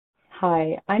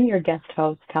Hi, I'm your guest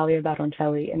host, Talia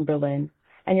Baroncelli in Berlin,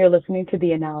 and you're listening to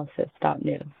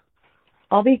theAnalysis.news.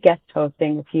 I'll be guest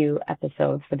hosting a few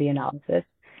episodes for The Analysis,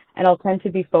 and I'll tend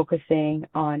to be focusing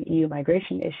on EU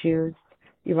migration issues,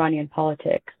 Iranian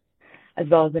politics, as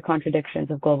well as the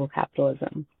contradictions of global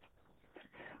capitalism.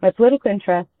 My political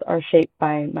interests are shaped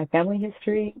by my family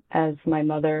history, as my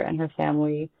mother and her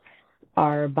family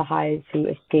are Baha'is who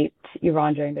escaped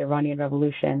Iran during the Iranian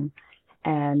Revolution,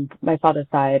 and my father's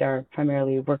side are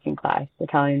primarily working class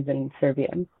Italians and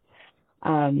Serbians.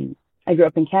 I grew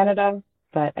up in Canada,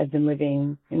 but I've been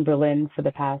living in Berlin for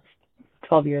the past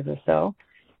 12 years or so,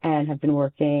 and have been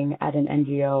working at an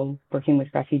NGO working with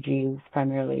refugees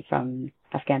primarily from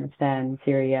Afghanistan,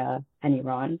 Syria, and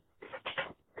Iran.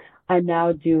 I'm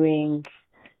now doing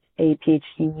a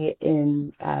PhD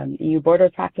in EU border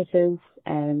practices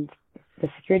and the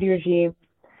security regime,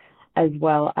 as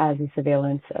well as the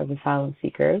surveillance of asylum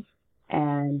seekers.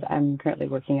 And I'm currently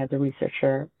working as a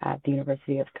researcher at the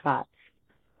University of Graz.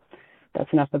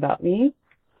 That's enough about me.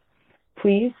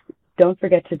 Please don't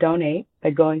forget to donate by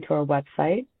going to our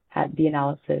website at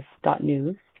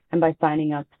theanalysis.news and by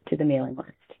signing up to the mailing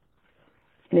list.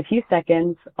 In a few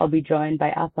seconds, I'll be joined by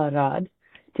Assal Rad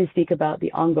to speak about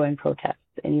the ongoing protests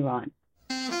in Iran.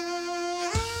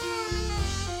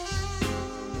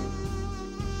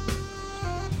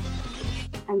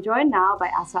 I'm joined now by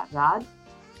Assal Rad.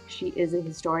 She is a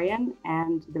historian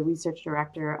and the research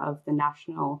director of the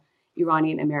National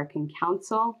Iranian American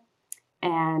Council,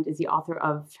 and is the author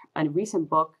of a recent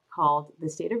book called The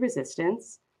State of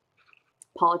Resistance: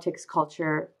 Politics,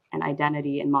 Culture, and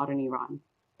Identity in Modern Iran.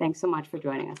 Thanks so much for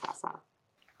joining us, Assal.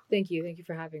 Thank you. Thank you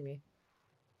for having me.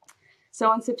 So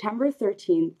on September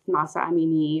 13th, Mahsa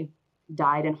Amini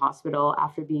died in hospital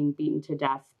after being beaten to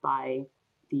death by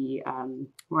the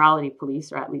morality police,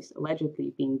 or at least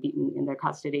allegedly being beaten in their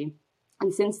custody.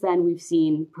 And since then, we've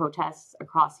seen protests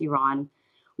across Iran.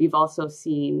 We've also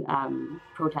seen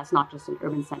protests not just in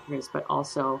urban centers, but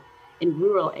also in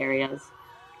rural areas.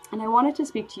 And I wanted to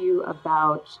speak to you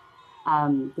about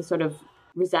the sort of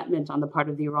resentment on the part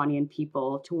of the Iranian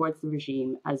people towards the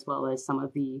regime, as well as some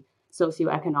of the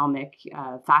socioeconomic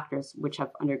factors which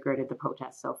have undergirded the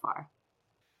protests so far.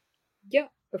 Yeah,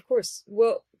 of course.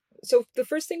 Well, so the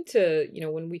first thing to,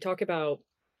 when we talk about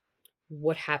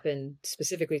what happened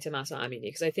specifically to Masa Amini,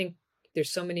 because I think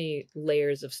there's so many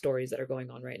layers of stories that are going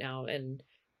on right now. And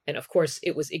of course,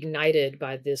 it was ignited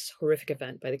by this horrific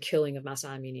event, by the killing of Masa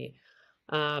Amini.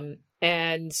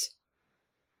 And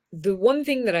the one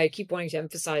thing that I keep wanting to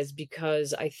emphasize,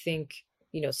 because I think,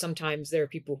 sometimes there are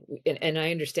people, and I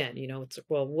understand, it's,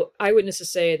 well, what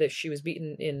eyewitnesses say that she was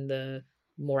beaten in the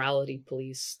morality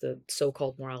police, the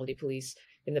so-called morality police,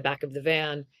 in the back of the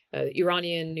van.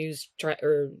 Iranian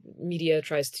media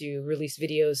tries to release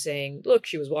videos saying, look,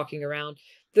 she was walking around.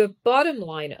 The bottom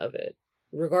line of it,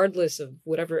 regardless of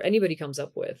whatever anybody comes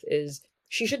up with, is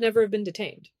she should never have been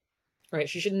detained, right?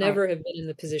 She should never have been in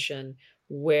the position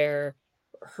where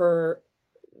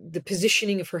the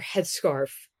positioning of her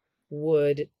headscarf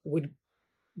would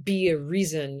be a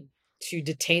reason to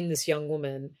detain this young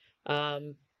woman.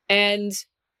 And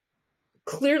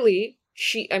clearly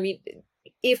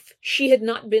if she had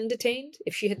not been detained,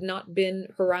 if she had not been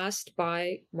harassed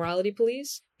by morality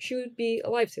police, she would be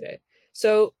alive today.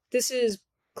 So this is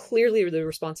clearly the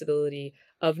responsibility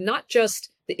of not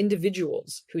just the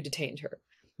individuals who detained her,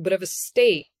 but of a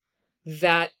state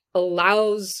that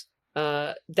allows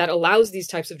these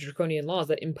types of draconian laws,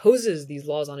 that imposes these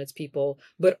laws on its people,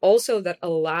 but also that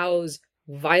allows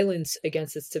violence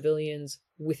against its civilians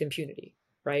with impunity,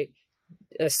 right?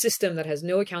 A system that has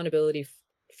no accountability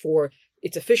for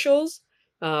its officials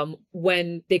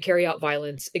when they carry out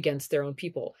violence against their own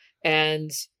people.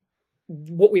 And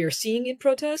what we are seeing in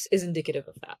protests is indicative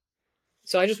of that.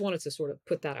 So I just wanted to sort of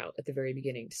put that out at the very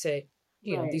beginning to say,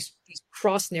 these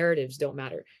cross narratives don't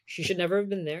matter. She should never have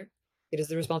been there. It is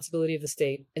the responsibility of the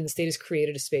state, and the state has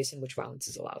created a space in which violence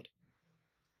is allowed.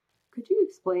 Could you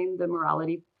explain the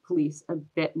morality police a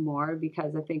bit more?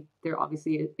 Because I think there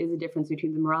obviously is a difference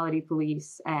between the morality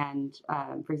police and,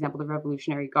 for example, the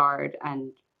Revolutionary Guard,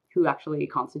 and who actually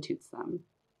constitutes them.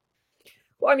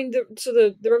 Well,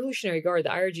 the Revolutionary Guard, the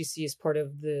IRGC, is part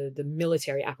of the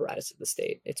military apparatus of the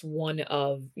state. It's one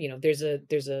of, there's a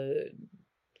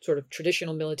sort of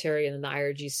traditional military, and then the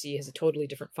IRGC has a totally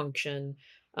different function.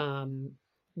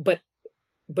 But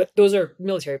those are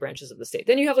military branches of the state.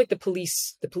 Then you have like the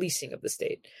policing of the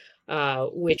state,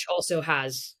 which also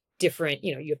has different,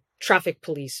 you have traffic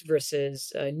police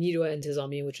versus Nirwa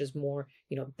Intizami, which is more,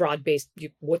 broad-based,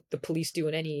 what the police do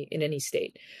in any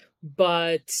state.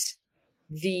 But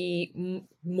the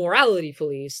morality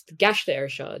police, the Gashta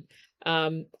Ershad,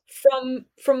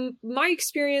 From my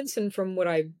experience and from what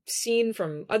I've seen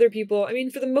from other people, I mean,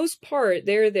 for the most part,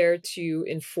 they're there to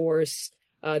enforce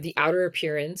the outer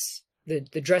appearance,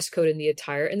 the dress code and the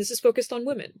attire, and this is focused on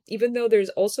women. Even though there's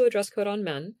also a dress code on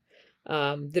men,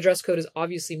 the dress code is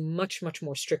obviously much, much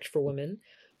more strict for women.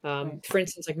 Right. For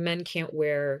instance, like men can't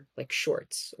wear like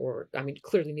shorts, or I mean,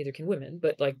 clearly neither can women,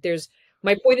 but like there's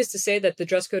my point is to say that the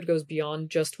dress code goes beyond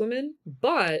just women,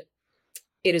 but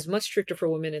it is much stricter for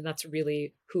women, and that's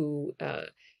really who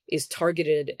is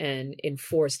targeted and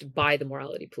enforced by the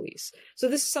morality police. So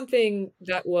this is something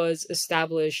that was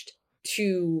established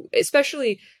to,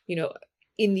 especially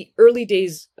in the early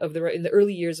days of in the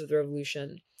early years of the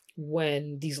revolution,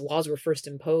 when these laws were first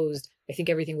imposed. I think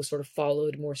everything was sort of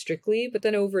followed more strictly, but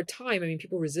then over time, I mean,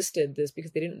 people resisted this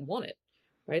because they didn't want it.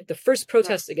 Right, the first Right.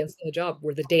 protests against the hijab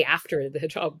were the day after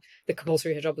the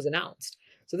compulsory hijab was announced.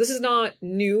 So this is not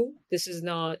new. This is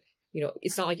not,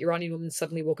 it's not like Iranian women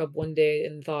suddenly woke up one day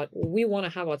and thought, well, we want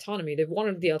to have autonomy. They've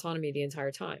wanted the autonomy the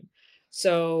entire time.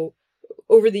 So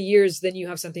over the years, then you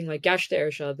have something like Gasht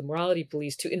Ershad, the morality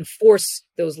police, to enforce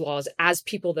those laws as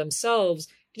people themselves,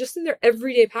 just in their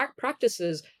everyday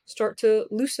practices, start to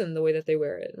loosen the way that they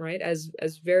wear it, right? As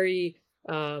very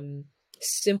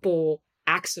simple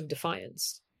acts of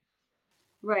defiance.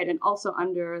 Right. And also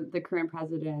under the current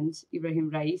president, Ibrahim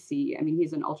Raisi, I mean,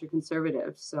 he's an ultra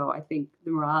conservative. So I think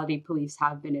the morality police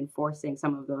have been enforcing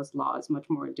some of those laws much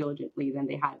more diligently than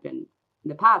they had been in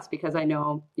the past, because I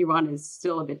know Iran is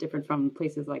still a bit different from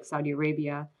places like Saudi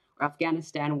Arabia or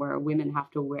Afghanistan, where women have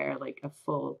to wear like a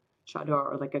full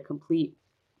chador or like a complete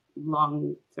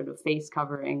long sort of face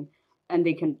covering, and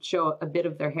they can show a bit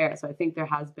of their hair. So I think there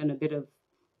has been a bit of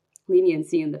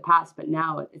leniency in the past, but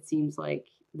now it seems like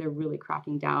they're really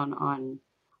cracking down on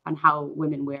how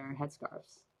women wear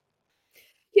headscarves.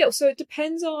 Yeah, so it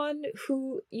depends on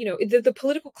who, the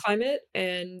political climate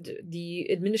and the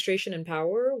administration in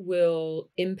power will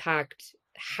impact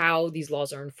how these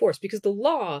laws are enforced, because the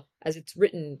law, as it's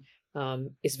written,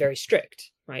 is very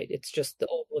strict, right? It's just the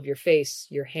oval of your face,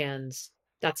 your hands.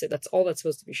 That's it. That's all that's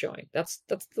supposed to be showing. That's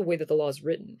the way that the law is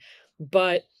written.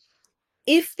 But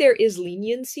if there is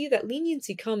leniency, that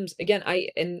leniency comes again. I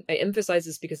emphasize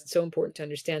this because it's so important to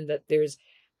understand that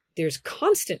there's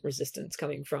constant resistance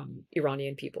coming from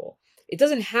Iranian people. It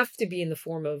doesn't have to be in the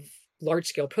form of large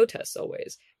scale protests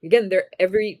always. Again,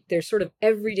 they're sort of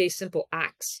everyday simple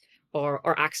acts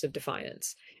are acts of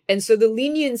defiance. And so the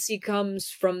leniency comes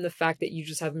from the fact that you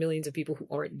just have millions of people who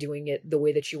aren't doing it the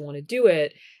way that you want to do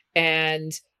it.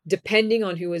 And depending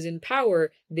on who is in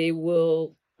power, they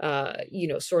will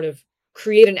sort of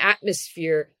create an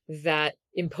atmosphere that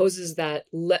imposes that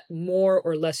more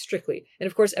or less strictly. And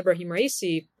of course, Ebrahim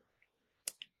Raisi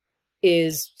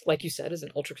is, like you said, is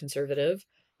an ultra conservative.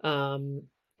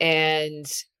 And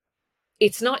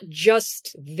it's not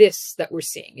just this that we're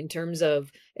seeing in terms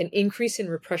of an increase in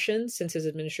repression since his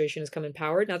administration has come in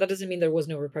power. Now, that doesn't mean there was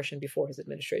no repression before his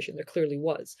administration. There clearly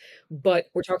was. But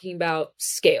we're talking about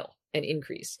scale and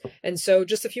increase. And so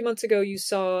just a few months ago, you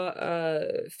saw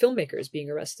filmmakers being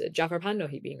arrested, Jafar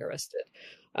Panahi being arrested.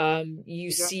 You The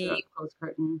director see of Closed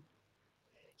Curtain.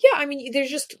 Yeah, I mean, there's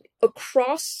just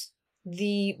across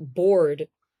the board,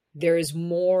 there is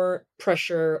more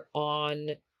pressure on,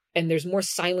 and there's more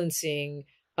silencing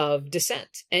of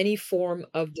dissent, any form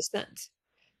of dissent.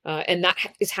 And that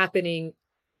is happening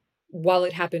while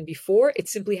it happened before,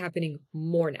 it's simply happening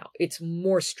more now. It's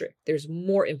more strict. There's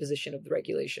more imposition of the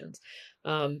regulations.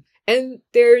 And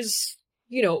there's,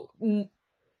 you know,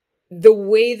 the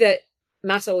way that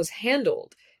Massa was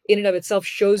handled in and of itself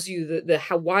shows you the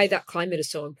how why that climate is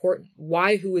so important,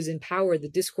 why who is in power, the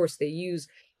discourse they use,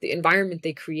 the environment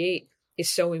they create is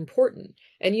so important.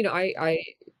 And I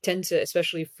tend to,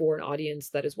 especially for an audience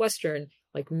that is Western,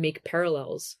 like make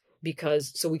parallels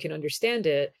because so we can understand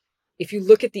it. If you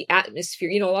look at the atmosphere,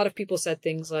 a lot of people said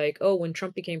things like, "Oh, when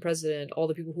Trump became president, all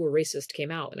the people who were racist came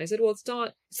out." And I said, "Well, it's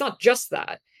not just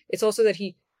that. It's also that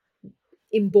he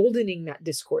emboldening that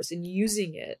discourse and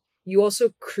using it, you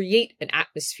also create an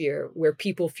atmosphere where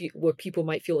people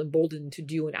might feel emboldened to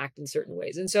do and act in certain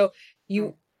ways. And so Right.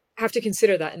 you have to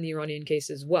consider that in the Iranian case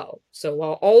as well. So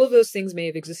while all of those things may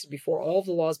have existed before, all of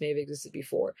the laws may have existed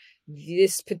before,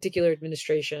 this particular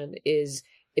administration is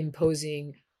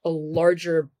imposing a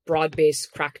larger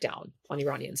broad-based crackdown on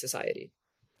Iranian society.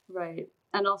 Right.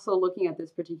 And also looking at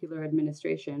this particular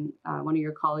administration, one of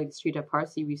your colleagues, Shrita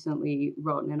Parsi, recently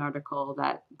wrote in an article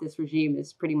that this regime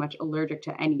is pretty much allergic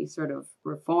to any sort of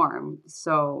reform.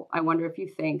 So I wonder if you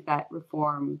think that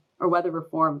reform, or whether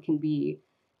reform can be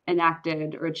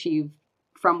enacted or achieved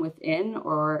from within,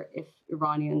 or if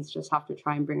Iranians just have to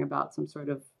try and bring about some sort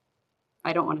of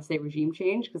I don't want to say regime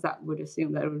change because that would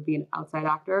assume that it would be an outside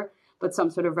actor, but some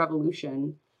sort of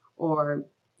revolution or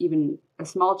even a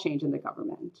small change in the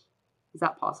government. Is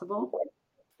that possible?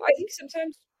 I think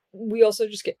sometimes we also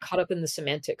just get caught up in the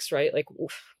semantics, right? Like,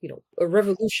 a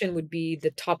revolution would be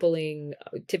the toppling,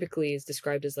 typically is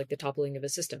described as like the toppling of a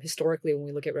system. Historically, when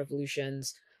we look at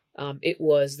revolutions, it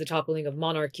was the toppling of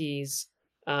monarchies,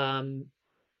 um,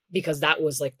 because that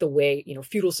was like the way,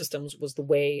 feudal systems was the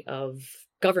way of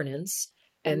governance.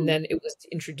 And Mm-hmm. then it was to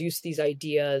introduce these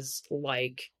ideas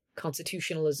like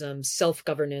constitutionalism, self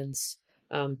governance.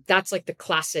 That's like the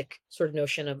classic sort of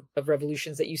notion of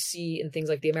revolutions that you see in things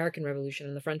like the American Revolution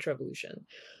and the French Revolution.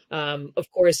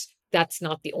 Of course, that's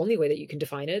not the only way that you can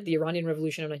define it. The Iranian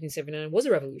Revolution of 1979 was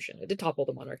a revolution. It did topple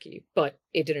the monarchy, but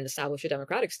it didn't establish a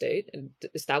democratic state and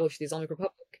establish the Islamic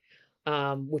Republic,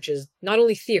 which is not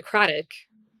only theocratic,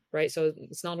 right? So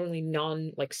it's not only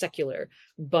non like secular,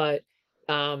 but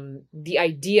the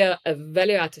idea of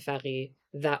velayat faqih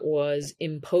that was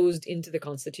imposed into the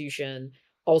constitution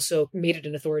also made it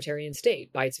an authoritarian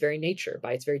state by its very nature,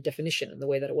 by its very definition, and the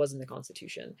way that it was in the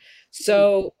constitution.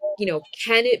 So,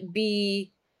 can it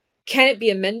be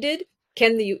amended?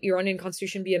 Can the Iranian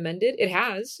constitution be amended? It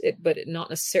has, but not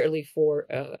necessarily for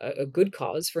a good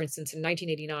cause. For instance, in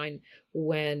 1989,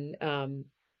 when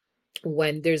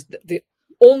there's the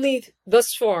only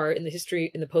thus far in the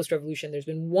history in the post-revolution, there's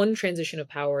been one transition of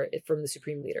power from the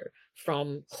supreme leader,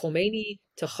 from Khomeini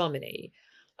to Khamenei.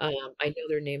 I know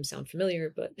their names sound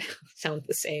familiar, but sound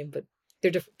the same, but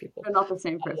they're different people. They're not the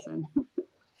same person.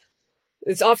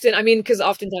 It's often, because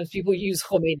oftentimes people use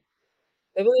Khomeini.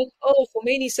 They're like, oh,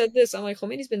 Khomeini said this. I'm like,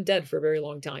 Khomeini's been dead for a very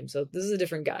long time, so this is a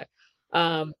different guy.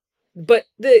 But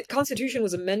the constitution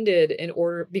was amended in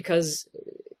order because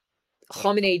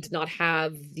Khamenei did not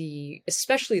have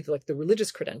especially the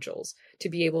religious credentials to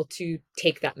be able to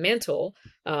take that mantle.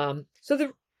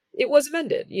 It was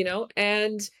amended,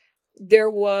 and there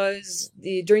was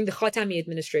during the Khatami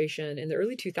administration in the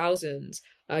early 2000s,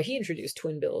 he introduced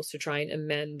twin bills to try and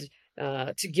amend,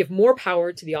 to give more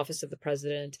power to the office of the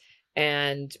president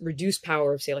and reduce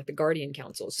power of, say, like the Guardian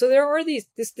Council. So there are this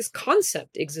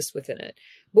concept exists within it.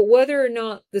 But whether or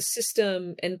not the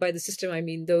system, and by the system I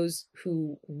mean those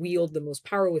who wield the most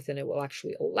power within it, will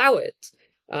actually allow it,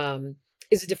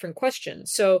 is a different question.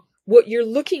 So what you're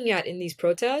looking at in these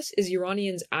protests is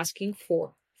Iranians asking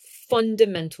for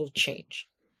fundamental change,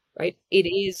 right? It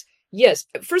is, yes,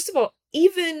 first of all,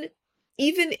 even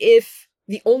if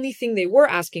the only thing they were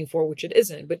asking for, which it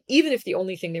isn't, but even if the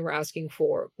only thing they were asking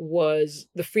for was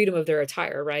the freedom of their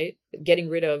attire, right? Getting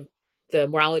rid of the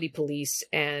morality police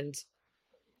and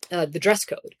the dress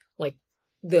code, like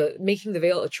the making the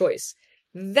veil a choice,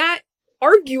 that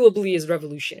arguably is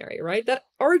revolutionary, right? That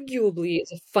arguably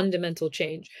is a fundamental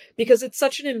change because it's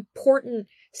such an important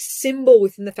symbol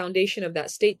within the foundation of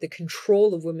that state, the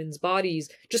control of women's bodies,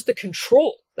 just the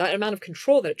control, that amount of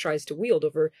control that it tries to wield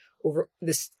over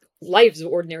this lives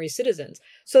of ordinary citizens.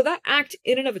 So that act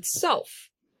in and of itself,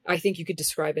 I think you could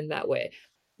describe in that way.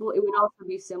 Well, it would also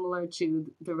be similar to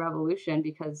the revolution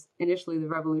because initially the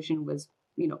revolution was,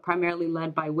 primarily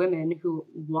led by women who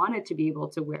wanted to be able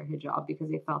to wear hijab because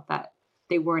they felt that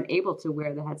they weren't able to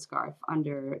wear the headscarf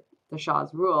under the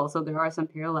Shah's rule. So there are some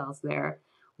parallels there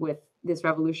with this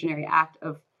revolutionary act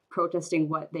of protesting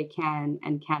what they can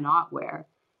and cannot wear.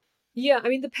 Yeah,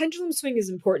 the pendulum swing is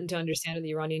important to understand in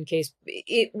the Iranian case.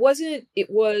 It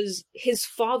was his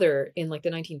father in like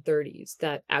the 1930s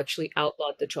that actually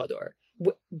outlawed the chador,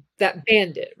 that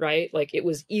banned it, right? Like it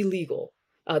was illegal.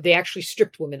 They actually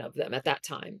stripped women of them at that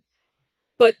time.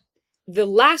 But the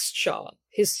last Shah,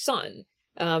 his son,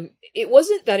 it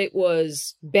wasn't that it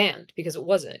was banned, because it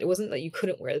wasn't. It wasn't that you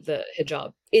couldn't wear the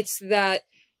hijab. It's that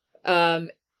um,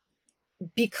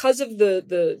 because of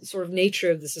the sort of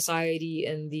nature of the society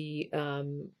and the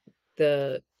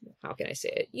how can I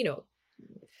say it?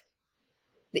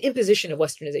 The imposition of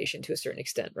westernization to a certain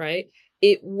extent, right?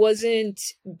 It wasn't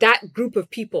that group of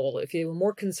people, if they were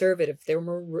more conservative, if they were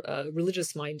more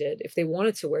religious minded, if they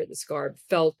wanted to wear this garb,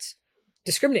 felt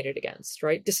discriminated against,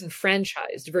 right?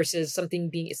 Disenfranchised versus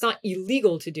something being, it's not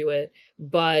illegal to do it,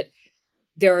 but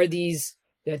there are these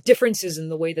differences in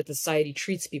the way that the society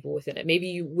treats people within it. Maybe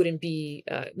you wouldn't be,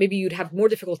 maybe you'd have more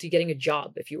difficulty getting a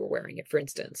job if you were wearing it, for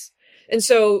instance. And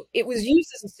so it was used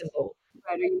as a symbol.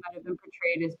 Right, or you might have been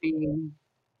portrayed as being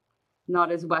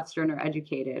not as Western or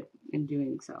educated in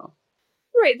doing so.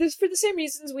 Right. This for the same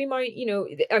reasons we might,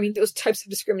 those types of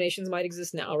discriminations might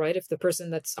exist now, right? If the person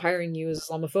that's hiring you is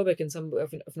Islamophobic and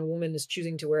if a woman is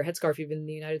choosing to wear a headscarf even in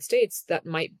the United States, that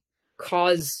might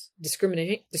cause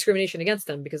discrimination against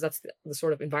them because that's the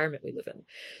sort of environment we live in.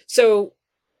 So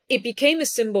it became a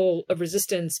symbol of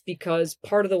resistance because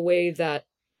part of the way that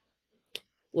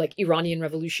like Iranian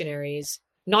revolutionaries,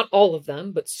 not all of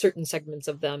them, but certain segments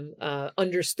of them,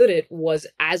 understood it was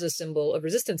as a symbol of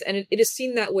resistance. And it is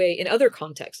seen that way in other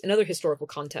contexts, in other historical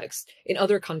contexts, in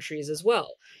other countries as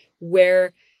well,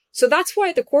 where, so that's why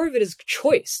at the core of it is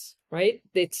choice, right?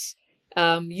 It's,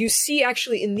 you see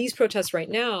actually in these protests right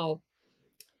now,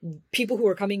 people who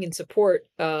are coming in support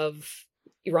of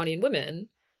Iranian women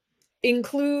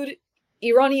include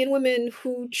Iranian women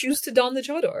who choose to don the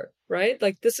chador, right?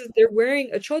 Like this is they're wearing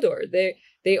a chador.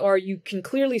 They are, you can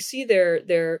clearly see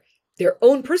their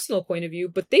own personal point of view,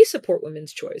 but they support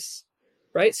women's choice,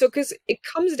 right? So because it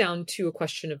comes down to a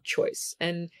question of choice,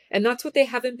 and that's what they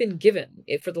haven't been given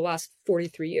for the last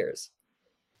 43 years.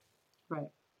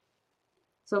 Right.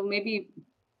 So maybe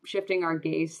shifting our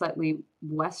gaze slightly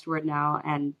westward now,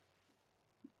 and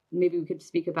maybe we could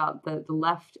speak about the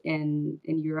left in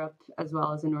Europe as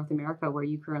well as in North America, where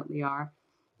you currently are,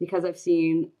 because I've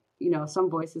seen, some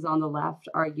voices on the left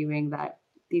arguing that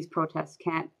these protests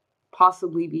can't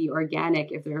possibly be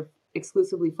organic if they're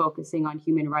exclusively focusing on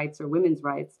human rights or women's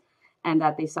rights, and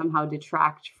that they somehow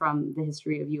detract from the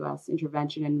history of U.S.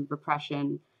 intervention and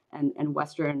repression and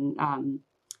Western,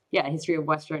 history of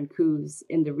Western coups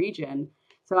in the region.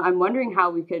 So I'm wondering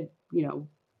how we could,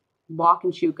 walk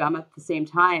and chew gum at the same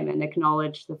time and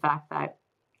acknowledge the fact that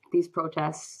these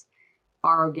protests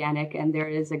are organic and there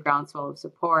is a groundswell of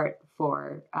support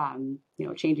for,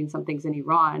 changing some things in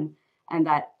Iran, and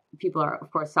that people are,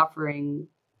 of course, suffering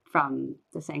from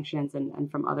the sanctions and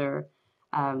from other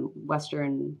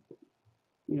Western,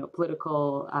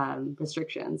 political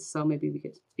restrictions. So maybe we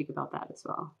could speak about that as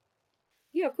well.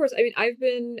 Yeah, of course. I mean, I've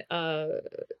been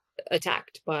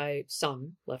attacked by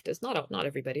some leftists, not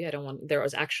everybody. I don't want,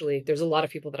 there's a lot of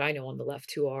people that I know on the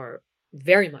left who are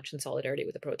very much in solidarity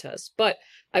with the protests, but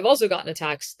I've also gotten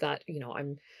attacks that,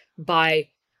 I'm by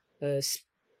uh,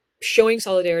 showing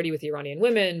solidarity with Iranian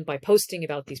women, by posting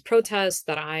about these protests,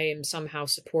 that I am somehow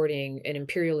supporting an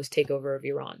imperialist takeover of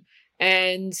Iran.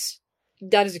 And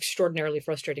that is extraordinarily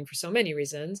frustrating for so many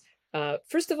reasons.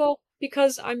 First of all,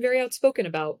 because I'm very outspoken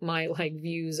about my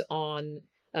views on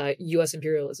U.S.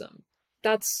 imperialism.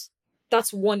 That's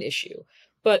one issue,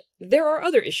 but there are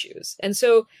other issues, and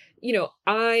so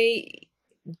I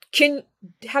can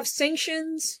have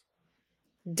sanctions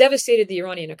devastated the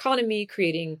Iranian economy,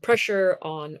 creating pressure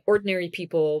on ordinary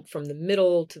people from the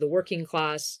middle to the working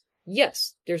class.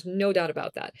 Yes, there's no doubt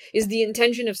about that. Is the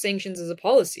intention of sanctions as a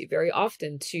policy very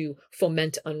often to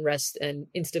foment unrest and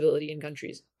instability in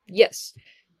countries? Yes.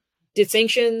 Did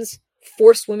sanctions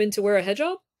force women to wear a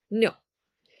hijab? No.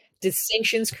 Did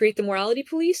sanctions create the morality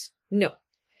police? No.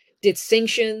 Did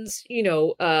sanctions,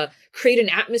 create an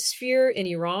atmosphere in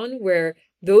Iran where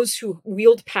those who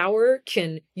wield power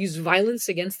can use violence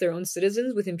against their own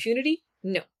citizens with impunity?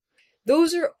 No.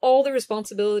 Those are all the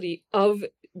responsibility of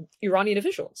Iranian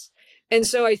officials. And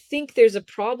so I think there's a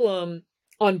problem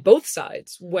on both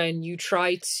sides when you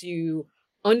try to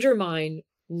undermine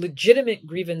legitimate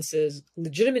grievances,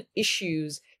 legitimate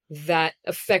issues that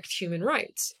affect human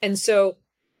rights. And so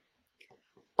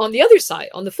on the other side,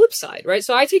 on the flip side, right?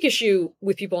 So I take issue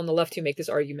with people on the left who make this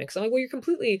argument because I'm like,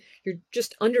 well, you're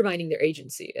just undermining their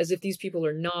agency, as if these people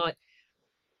are not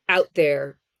out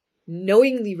there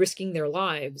knowingly risking their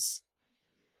lives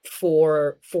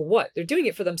for what? They're doing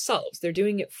it for themselves. They're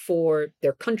doing it for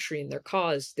their country and their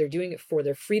cause. They're doing it for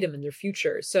their freedom and their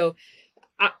future. So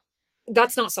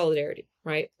that's not solidarity,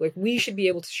 right? Like we should be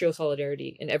able to show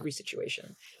solidarity in every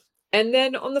situation. And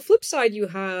then on the flip side, you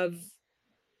have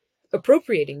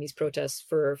appropriating these protests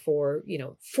for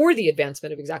the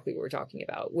advancement of exactly what we're talking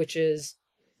about, which is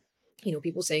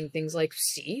people saying things like,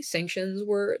 see, sanctions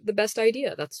were the best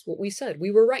idea. That's what we said.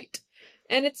 We were right.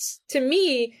 And it's, to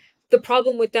me, the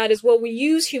problem with that is, well, we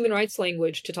use human rights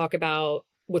language to talk about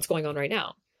what's going on right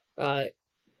now.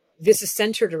 This is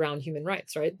centered around human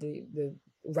rights, right? The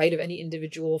right of any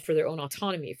individual for their own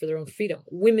autonomy, for their own freedom,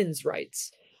 women's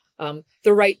rights,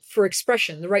 the right for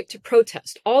expression, the right to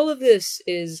protest. All of this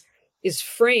is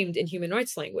framed in human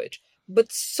rights language,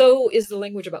 but so is the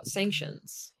language about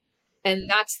sanctions. And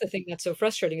that's the thing that's so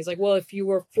frustrating, is like, well, if you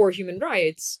were for human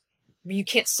rights, you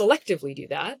can't selectively do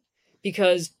that,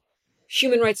 because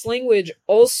human rights language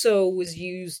also was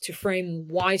used to frame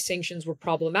why sanctions were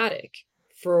problematic,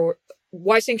 for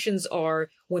why sanctions are,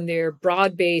 when they're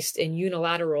broad-based and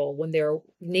unilateral, when they're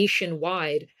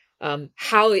nationwide,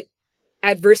 how it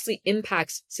adversely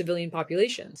impacts civilian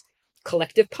populations.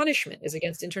 Collective punishment is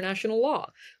against international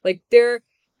law. Like there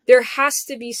has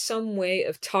to be some way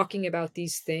of talking about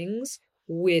these things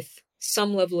with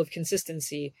some level of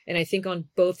consistency. And I think on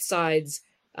both sides,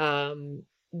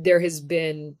 there has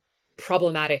been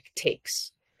problematic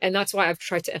takes. And that's why I've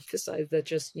tried to emphasize that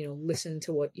just, listen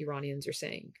to what Iranians are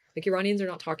saying. Like, Iranians are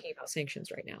not talking about sanctions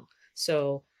right now.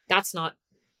 So that's not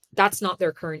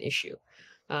their current issue.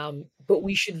 But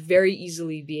we should very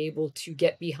easily be able to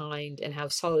get behind and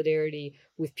have solidarity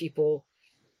with people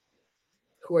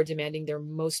who are demanding their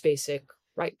most basic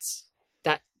rights.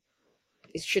 That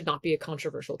it should not be a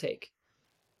controversial take.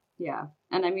 Yeah.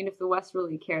 And I mean, if the West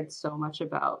really cared so much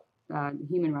about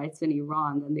human rights in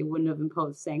Iran, then they wouldn't have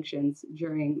imposed sanctions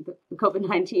during the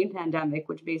COVID-19 pandemic,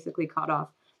 which basically cut off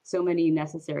so many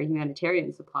necessary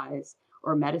humanitarian supplies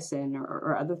or medicine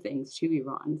or other things to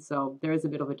Iran. So there is a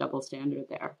bit of a double standard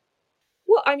there.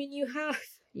 Well, I mean, you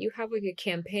have like a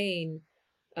campaign,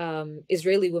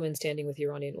 Israeli women standing with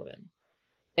Iranian women,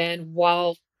 and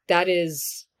while that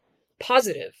is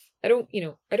positive, I don't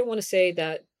want to say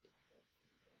that.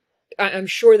 I'm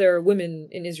sure there are women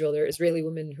in Israel, there are Israeli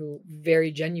women who very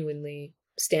genuinely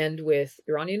stand with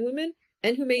Iranian women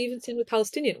and who may even stand with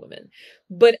Palestinian women.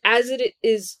 But as it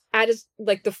is, as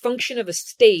like the function of a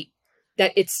state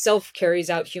that itself carries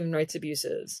out human rights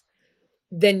abuses,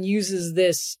 then uses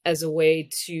this as a way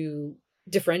to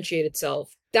differentiate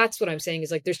itself. That's what I'm saying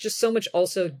is like there's just so much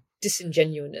also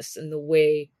disingenuousness in the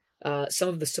way some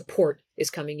of the support is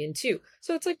coming in too.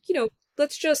 So it's like,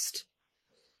 let's just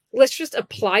let's just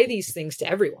apply these things to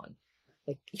everyone.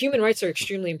 Like, human rights are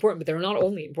extremely important, but they're not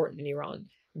only important in Iran.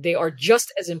 They are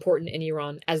just as important in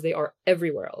Iran as they are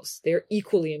everywhere else. They are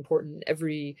equally important in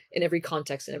every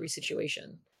context, in every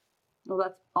situation. Well,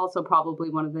 that's also probably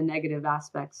one of the negative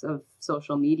aspects of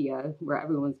social media, where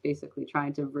everyone's basically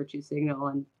trying to virtue signal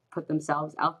and put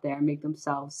themselves out there, make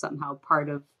themselves somehow part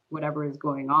of whatever is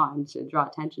going on to draw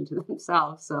attention to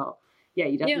themselves. So, yeah,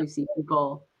 you Yeah. definitely see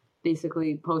people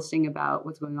basically posting about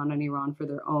what's going on in Iran for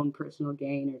their own personal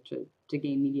gain or to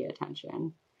gain media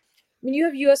attention. I mean, you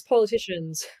have US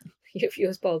politicians, you have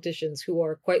US politicians who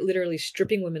are quite literally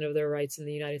stripping women of their rights in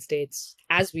the United States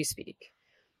as we speak,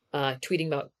 tweeting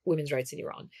about women's rights in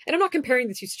Iran. And I'm not comparing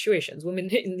the two situations. Women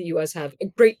in the US have a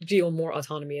great deal more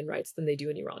autonomy and rights than they do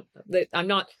in Iran. I'm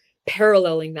not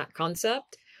paralleling that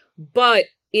concept, but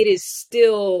it is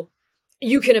still,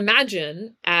 you can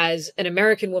imagine as an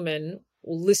American woman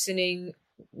listening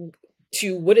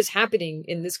to what is happening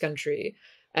in this country,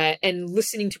 and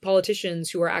listening to politicians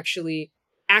who are actually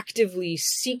actively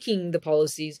seeking the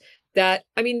policies that,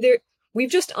 I mean, we've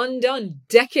just undone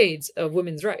decades of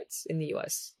women's rights in the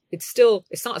US. It's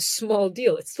not a small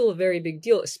deal. It's still a very big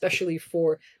deal, especially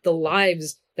for the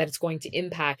lives that it's going to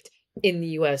impact in the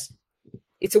US.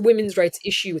 It's a women's rights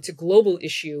issue. It's a global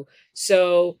issue.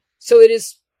 So it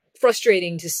is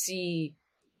frustrating to see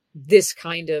this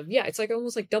kind of, yeah, it's like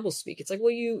almost like double speak. It's like,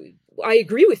 well, I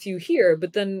agree with you here,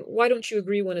 but then why don't you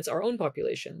agree when it's our own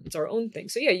population? It's our own thing.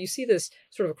 So yeah, you see this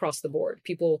sort of across the board,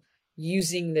 people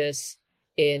using this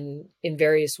in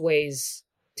various ways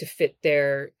to fit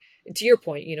their, to your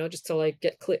point, just to like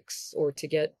get clicks or to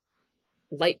get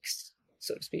likes,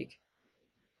 so to speak.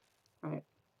 Right.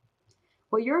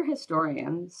 Well, you're a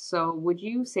historian, so would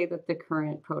you say that the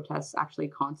current protests actually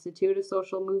constitute a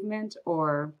social movement,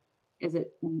 or is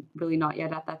it really not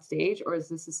yet at that stage, or is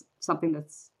this something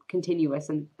that's continuous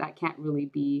and that can't really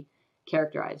be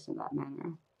characterized in that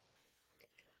manner?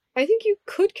 I think you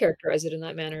could characterize it in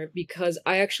that manner because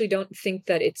I actually don't think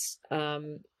that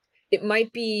it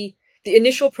might be, the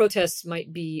initial protests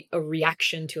might be a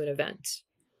reaction to an event,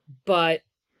 but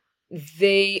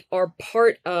they are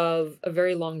part of a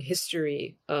very long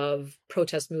history of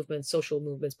protest movements, social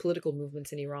movements, political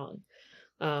movements in Iran,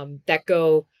 that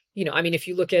go, I mean, if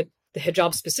you look at the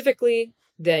hijab specifically,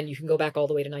 then you can go back all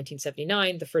the way to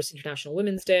 1979, the first International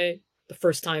Women's Day, the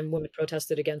first time women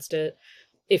protested against it.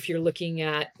 If you're looking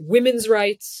at women's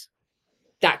rights,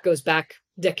 that goes back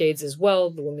decades as well.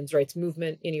 The women's rights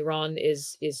movement in Iran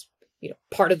is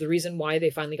part of the reason why they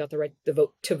finally got the right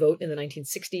to vote in the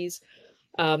 1960s.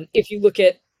 If you look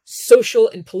at social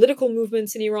and political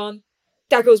movements in Iran,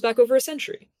 that goes back over a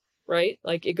century, right?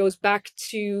 Like, it goes back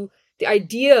to the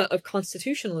idea of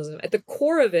constitutionalism at the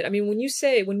core of it. I mean, when we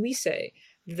say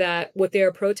that what they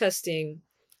are protesting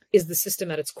is the system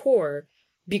at its core,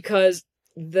 because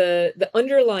the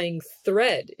underlying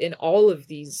thread in all of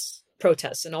these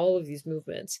protests and all of these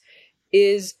movements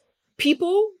is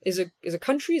people, is a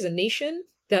country, is a nation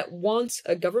that wants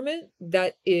a government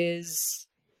that is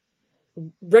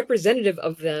representative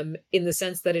of them in the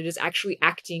sense that it is actually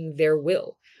acting their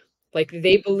will. Like,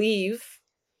 they believe,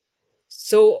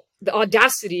 so the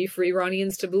audacity for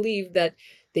Iranians to believe that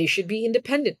they should be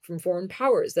independent from foreign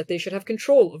powers, that they should have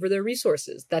control over their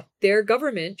resources, that their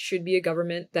government should be a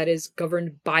government that is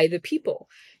governed by the people,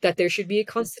 that there should be a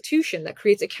constitution that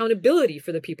creates accountability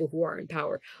for the people who are in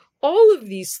power. All of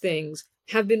these things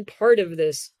have been part of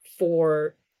this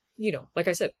for, like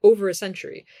I said, over a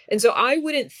century. And so I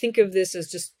wouldn't think of this as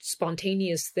just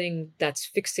spontaneous thing that's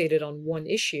fixated on one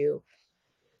issue.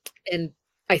 And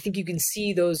I think you can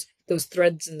see those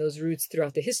threads and those roots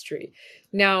throughout the history.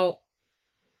 Now,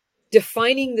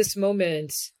 defining this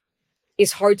moment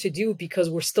is hard to do because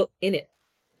we're still in it.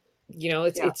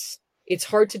 It's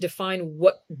hard to define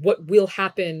what will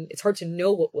happen. It's hard to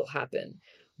know what will happen.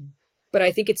 But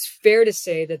I think it's fair to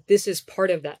say that this is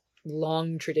part of that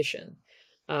long tradition.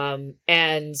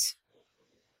 And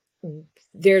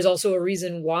there's also a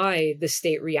reason why the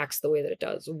state reacts the way that it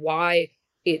does, why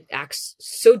it acts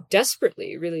so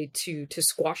desperately, really, to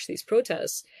squash these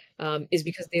protests, is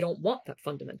because they don't want that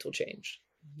fundamental change.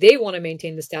 They want to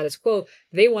maintain the status quo.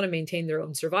 They want to maintain their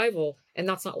own survival, and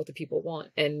that's not what the people want.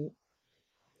 And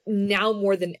now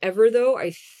more than ever, though,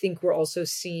 I think we're also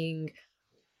seeing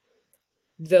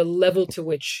the level to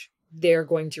which they're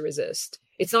going to resist.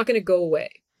 It's not going to go away.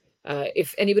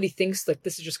 If anybody thinks like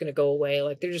this is just going to go away,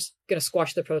 like they're just going to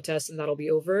squash the protests and that'll be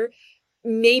over,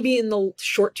 maybe in the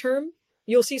short term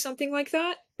you'll see something like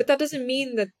that, but that doesn't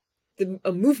mean that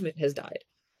a movement has died.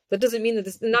 That doesn't mean that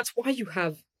this, and that's why you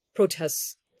have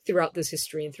protests throughout this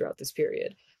history and throughout this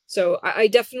period. So I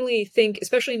definitely think,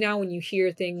 especially now when you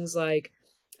hear things like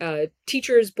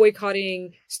teachers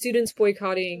boycotting, students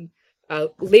boycotting,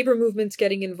 labor movements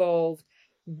getting involved,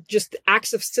 just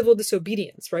acts of civil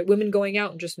disobedience, right? Women going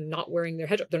out and just not wearing their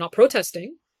hijab. They're not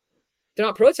protesting.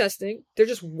 They're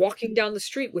just walking down the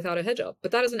street without a hijab.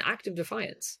 But that is an act of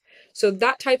defiance. So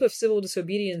that type of civil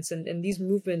disobedience and these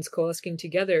movements coalescing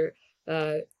together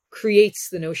creates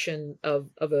the notion of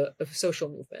a social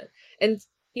movement. And,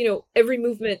 every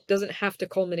movement doesn't have to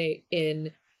culminate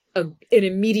in an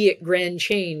immediate grand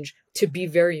change to be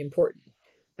very important.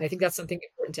 I think that's something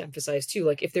important to emphasize too.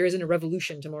 Like if there isn't a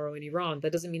revolution tomorrow in Iran,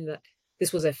 that doesn't mean that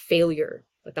this was a failure.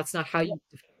 Like that's not how you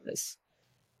define this.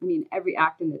 I mean, every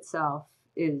act in itself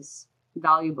is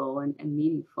valuable and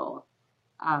meaningful.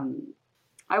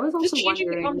 I was also just changing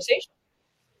wondering, the conversation.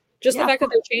 Just yeah, the fact that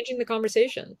they're changing the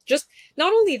conversation. Just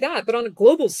not only that, but on a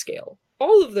global scale.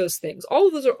 All of those things, all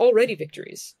of those are already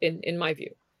victories in my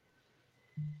view.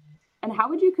 And how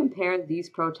would you compare these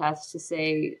protests to,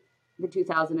 say, the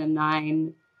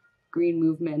 2009 Green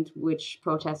Movement, which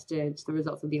protested the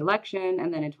results of the election,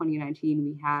 and then in 2019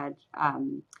 we had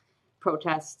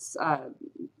protests,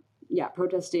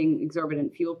 protesting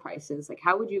exorbitant fuel prices? Like,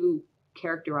 how would you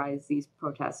characterize these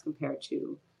protests compared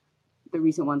to the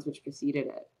recent ones which preceded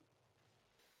it?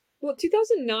 Well,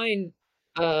 2009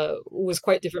 was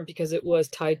quite different because it was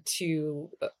tied to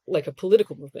like a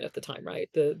political movement at the time, right?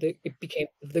 It became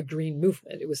the Green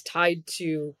Movement. It was tied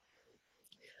to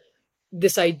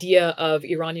this idea of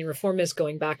Iranian reformists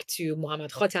going back to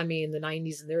Mohammad Khatami in the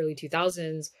 90s and the early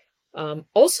 2000s.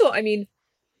 Also, I mean,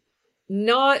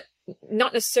 not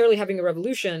necessarily having a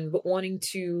revolution, but wanting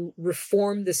to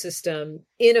reform the system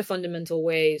in a fundamental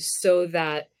way so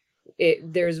that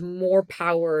there's more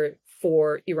power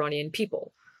for Iranian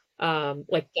people.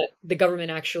 Like that the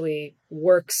government actually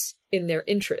works in their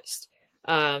interest.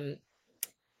 In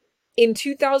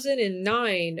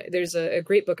 2009, there's a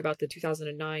great book about the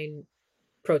 2009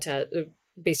 protest,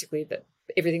 basically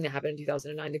everything that happened in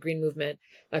 2009, the Green Movement,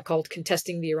 called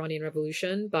 "Contesting the Iranian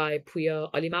Revolution" by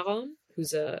Pouya Alimaram,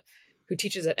 who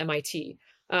teaches at MIT.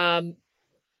 In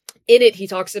it, he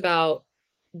talks about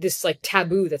this like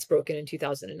taboo that's broken in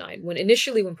 2009.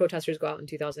 When protesters go out in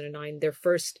 2009, their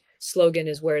first slogan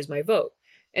is "Where is my vote?"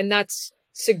 And that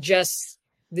suggests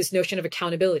this notion of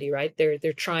accountability, right? They're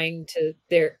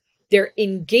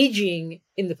engaging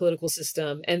in the political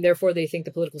system, and therefore they think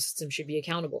the political system should be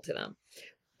accountable to them.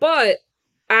 But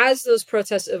as those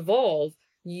protests evolve,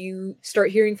 you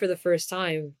start hearing for the first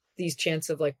time these chants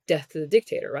of like death to the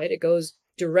dictator, right? It goes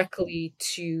directly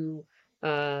to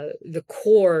the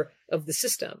core of the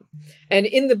system. And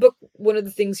in the book, one of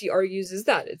the things he argues is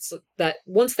that it's that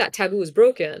once that taboo is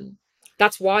broken,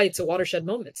 that's why it's a watershed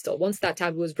moment still. Once that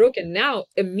taboo is broken, now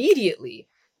immediately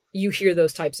you hear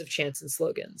those types of chants and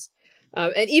slogans.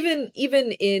 And even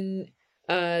in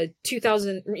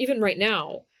 2000, even right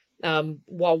now,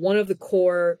 while one of the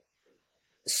core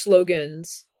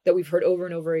slogans that we've heard over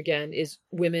and over again is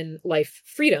 "Women, Life,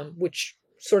 Freedom," which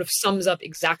sort of sums up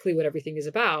exactly what everything is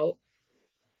about,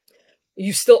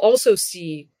 you still also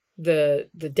see the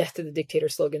death to the dictator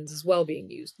slogans as well being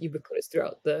used ubiquitous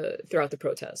throughout the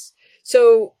protests.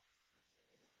 So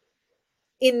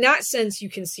in that sense, you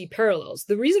can see parallels.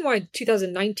 The reason why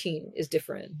 2019 is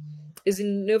different is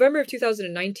in November of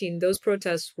 2019, those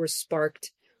protests were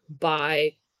sparked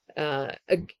by a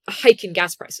hike in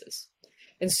gas prices.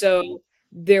 And so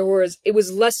it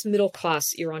was less middle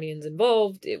class Iranians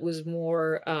involved. It was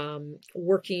more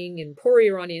working and poor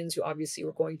Iranians who obviously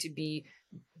were going to be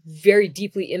very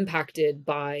deeply impacted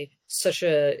by such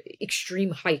a extreme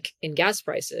hike in gas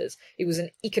prices. It was an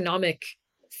economic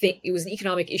thing. It was an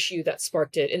economic issue that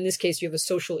sparked it. In this case, you have a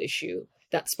social issue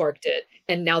that sparked it,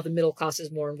 and now the middle class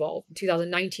is more involved. In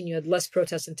 2019, you had less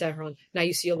protests in Tehran. Now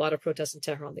you see a lot of protests in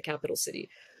Tehran, the capital city.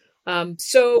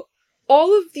 So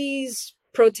all of these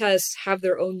protests have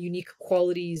their own unique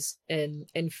qualities and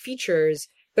features.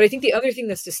 But I think the other thing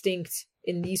that's distinct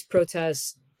in these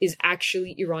protests is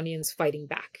actually Iranians fighting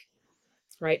back,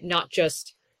 right? Not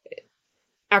just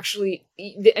actually,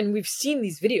 and we've seen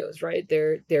these videos, right?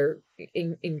 They're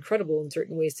incredible in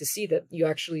certain ways to see that you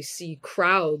actually see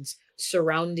crowds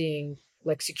surrounding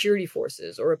like security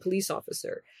forces or a police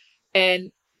officer.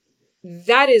 And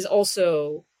that is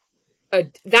also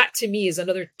that to me is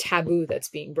another taboo that's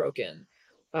being broken.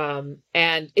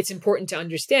 And it's important to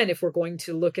understand if we're going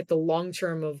to look at the long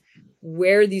term of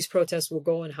where these protests will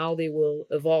go and how they will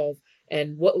evolve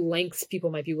and what lengths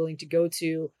people might be willing to go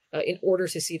to in order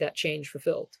to see that change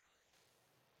fulfilled.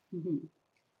 Mm-hmm.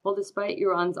 Well, despite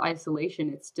Iran's isolation,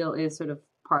 it still is sort of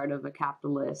part of a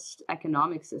capitalist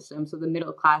economic system. So the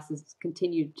middle class has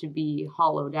continued to be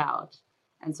hollowed out.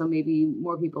 And so maybe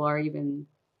more people are even,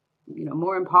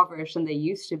 more impoverished than they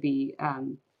used to be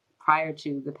prior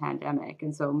to the pandemic.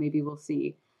 And so maybe we'll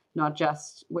see not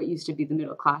just what used to be the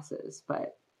middle classes,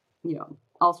 but,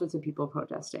 all sorts of people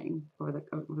protesting over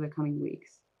the coming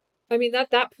weeks. I mean,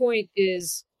 that point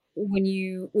is when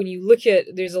you look at,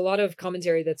 there's a lot of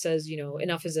commentary that says,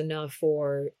 enough is enough,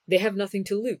 or they have nothing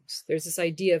to lose. There's this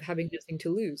idea of having nothing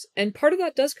to lose. And part of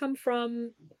that does come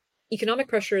from economic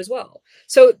pressure as well.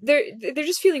 So they're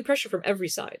just feeling pressure from every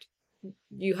side.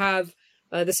 You have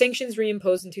the sanctions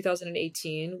reimposed in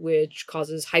 2018, which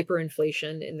causes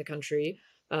hyperinflation in the country.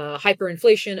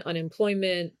 Hyperinflation,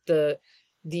 unemployment,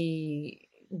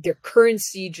 their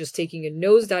currency just taking a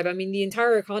nosedive. I mean, the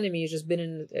entire economy has just been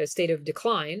in a state of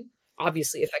decline.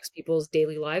 Obviously, affects people's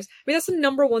daily lives. I mean, that's the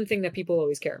number one thing that people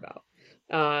always care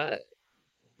about.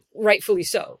 Rightfully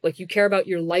so. Like, you care about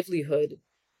your livelihood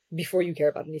before you care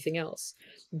about anything else.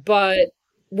 But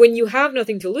when you have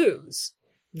nothing to lose,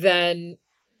 then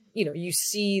you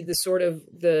see the sort of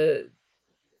the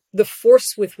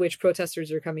force with which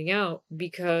protesters are coming out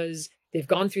because they've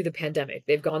gone through the pandemic,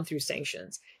 they've gone through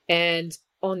sanctions, and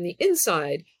on the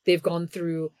inside, they've gone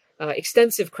through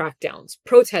extensive crackdowns,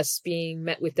 protests being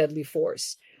met with deadly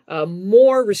force,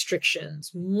 more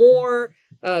restrictions, more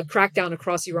crackdown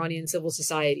across Iranian civil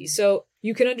society. So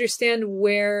you can understand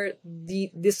where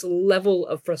this level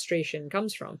of frustration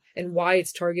comes from and why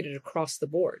it's targeted across the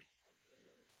board.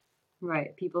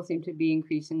 Right. People seem to be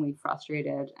increasingly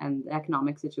frustrated, and the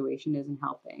economic situation isn't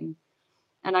helping.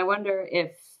 And I wonder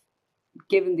if,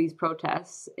 given these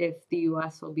protests, if the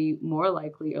US will be more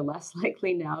likely or less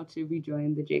likely now to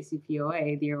rejoin the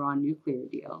JCPOA, the Iran nuclear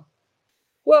deal.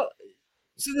 Well,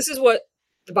 so this is what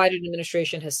the Biden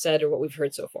administration has said, or what we've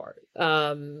heard so far,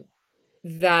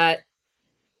 that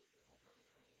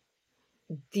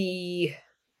the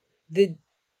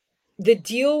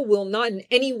deal will not in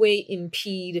any way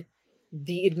impede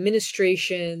the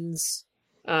administration's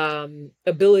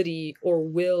ability or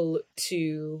will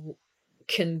to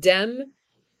condemn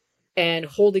and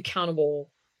hold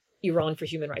accountable Iran for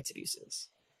human rights abuses.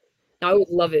 Now, I would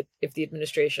love it if the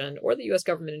administration or the US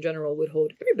government in general would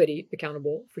hold everybody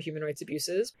accountable for human rights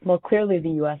abuses. Well, clearly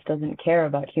the US doesn't care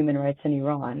about human rights in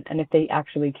Iran. And if they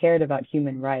actually cared about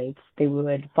human rights, they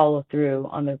would follow through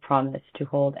on their promise to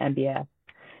hold MBS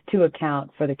to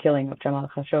account for the killing of Jamal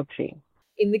Khashoggi.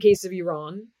 In the case of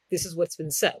Iran, this is what's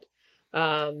been said.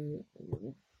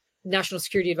 National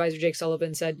Security Advisor Jake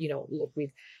Sullivan said, look,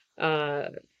 we've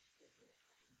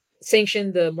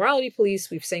sanctioned the morality police,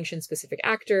 we've sanctioned specific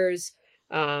actors,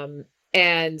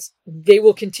 and they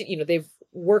will continue, they've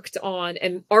worked on,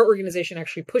 and our organization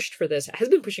actually pushed for this, has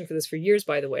been pushing for this for years,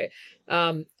 by the way,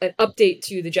 an update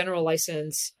to the general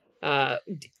license to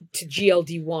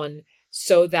GLD1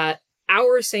 so that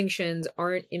our sanctions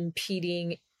aren't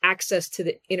impeding access to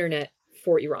the internet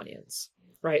for Iranians,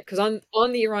 right? Because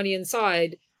on the Iranian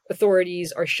side,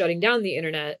 authorities are shutting down the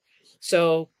internet.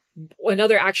 So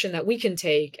another action that we can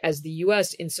take as the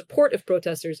US in support of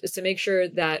protesters is to make sure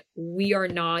that we are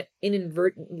not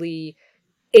inadvertently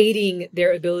aiding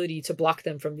their ability to block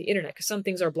them from the internet, because some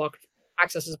things are blocked,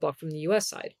 access is blocked from the US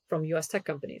side, from US tech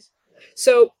companies.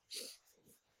 So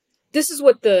This is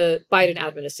what the Biden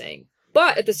admin is saying.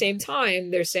 But at the same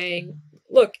time, they're saying,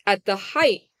 look, at the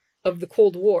height of the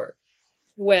Cold War,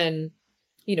 when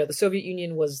the Soviet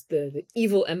Union was the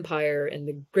evil empire and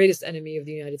the greatest enemy of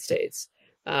the United States,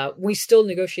 we still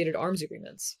negotiated arms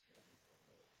agreements,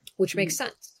 which makes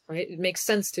sense, right? It makes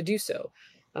sense to do so,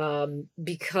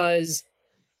 because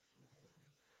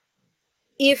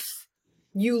if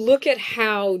you look at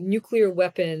how nuclear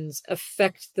weapons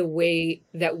affect the way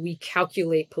that we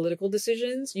calculate political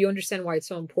decisions, you understand why it's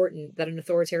so important that an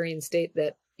authoritarian state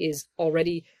that is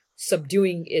already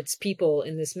subduing its people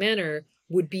in this manner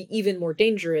would be even more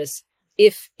dangerous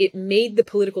if it made the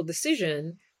political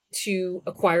decision to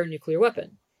acquire a nuclear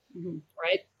weapon,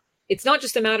 right? It's not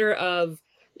just a matter of,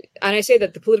 and I say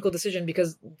that the political decision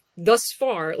because thus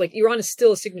far, like, Iran is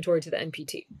still a signatory to the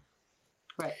NPT.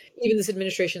 Right. Even this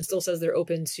administration still says they're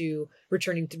open to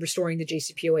restoring the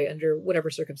JCPOA under whatever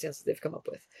circumstances they've come up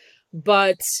with.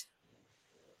 But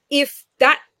if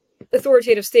that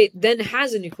authoritative state then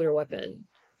has a nuclear weapon,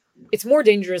 it's more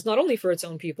dangerous not only for its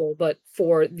own people, but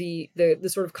for the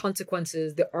sort of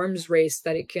consequences, the arms race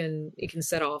that it can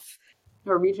set off.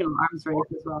 Or regional arms race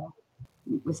as well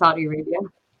with Saudi Arabia.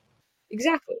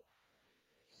 Exactly.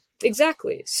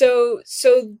 So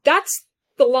that's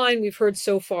the line we've heard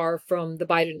so far from the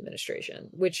Biden administration,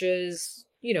 which is,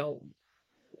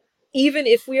 even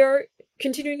if we are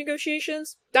continuing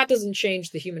negotiations, that doesn't change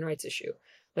the human rights issue.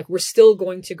 Like, we're still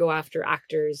going to go after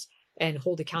actors and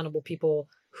hold accountable people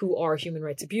who are human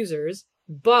rights abusers.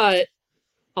 But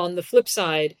on the flip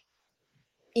side,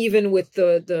 even with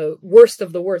the worst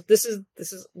of the worst, this is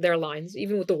their lines,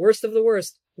 even with the worst of the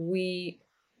worst, we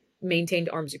maintained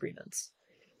arms agreements.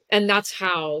 And that's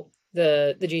how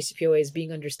the JCPOA is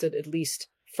being understood, at least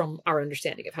from our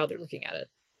understanding of how they're looking at it.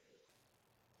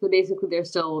 So basically, there's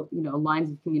still, lines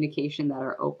of communication that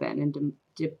are open and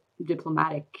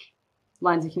diplomatic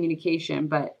lines of communication,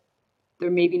 but they're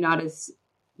maybe not as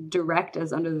direct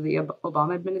as under the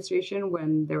Obama administration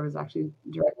when there was actually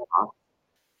direct talk.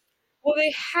 Well,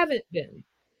 they haven't been.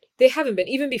 They haven't been,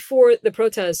 even before the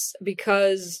protests,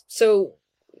 because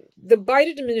the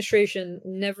Biden administration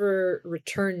never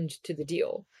returned to the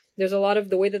deal. There's a lot of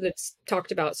the way that it's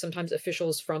talked about. Sometimes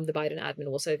officials from the Biden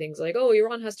admin will say things like, oh,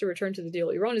 Iran has to return to the deal.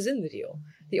 Iran is in the deal.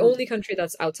 The only country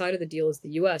that's outside of the deal is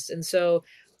the US. And so,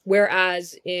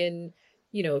 whereas in,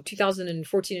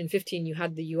 2014 and 15, you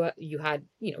had the US,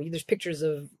 there's pictures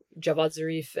of Javad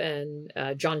Zarif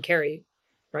and John Kerry,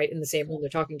 right, in the same room, they're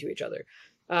talking to each other.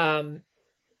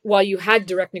 While you had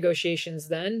direct negotiations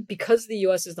then, because the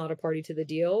U.S. is not a party to the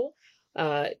deal,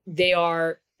 they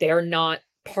are not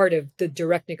part of the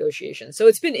direct negotiations. So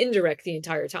it's been indirect the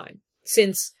entire time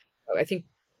since, I think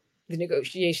the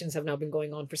negotiations have now been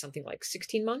going on for something like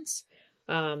 16 months.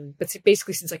 But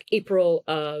basically since like April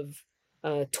of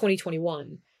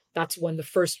 2021, that's when the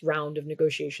first round of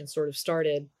negotiations sort of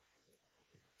started.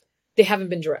 They haven't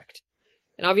been direct.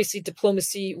 And obviously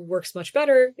diplomacy works much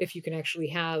better if you can actually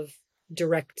have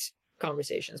direct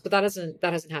conversations, but that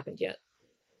hasn't happened yet.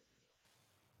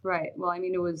 Right. Well, I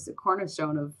mean, it was a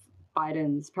cornerstone of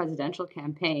Biden's presidential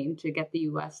campaign to get the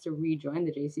U.S. to rejoin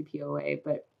the JCPOA.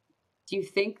 But do you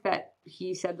think that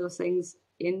he said those things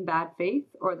in bad faith,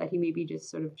 or that he maybe just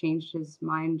sort of changed his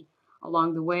mind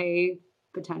along the way,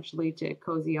 potentially to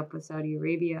cozy up with Saudi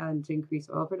Arabia and to increase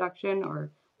oil production?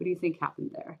 Or what do you think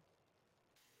happened there?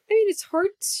 I mean, it's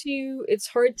hard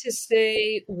to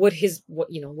say what this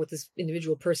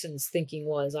individual person's thinking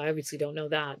was. I obviously don't know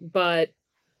that, but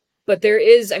there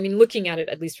is, I mean, looking at it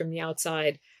at least from the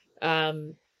outside,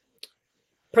 President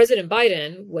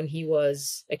Biden, when he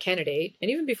was a candidate,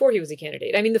 and even before he was a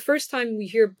candidate, I mean, the first time we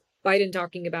hear Biden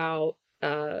talking about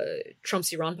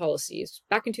Trump's Iran policies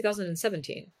back in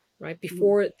 2017. Right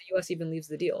before the U.S. even leaves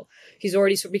the deal, he's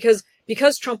already, because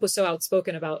Trump was so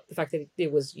outspoken about the fact that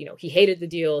it was, he hated the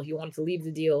deal, he wanted to leave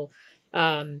the deal.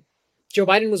 Joe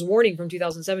Biden was warning from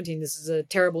 2017, this is a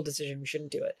terrible decision, we shouldn't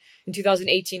do it. In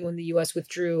 2018, when the U.S.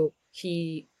 withdrew,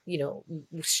 he,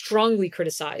 strongly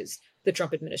criticized the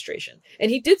Trump administration,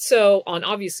 and he did so on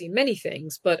obviously many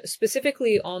things, but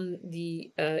specifically on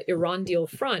the Iran deal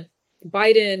front.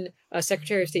 Biden,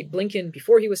 Secretary of State Blinken,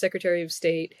 before he was Secretary of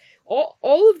State,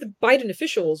 all of the Biden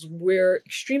officials were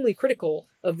extremely critical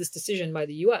of this decision by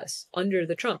the U.S. under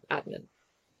the Trump admin.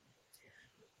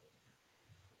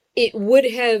 It would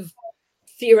have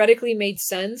theoretically made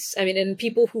sense. I mean, and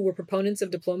people who were proponents of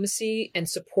diplomacy and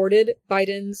supported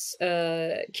Biden's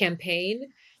campaign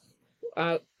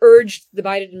urged the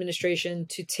Biden administration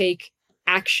to take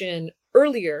action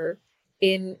earlier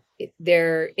in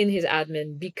his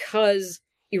admin, because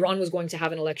Iran was going to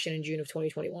have an election in June of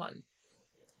 2021.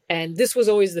 And this was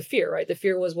always the fear, right? The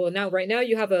fear was, well, right now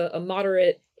you have a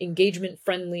moderate,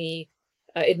 engagement-friendly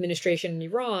administration in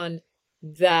Iran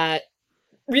that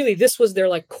really this was their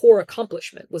like core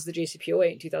accomplishment was the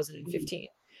JCPOA in 2015.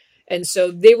 And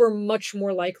so they were much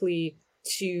more likely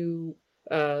to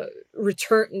uh,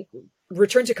 return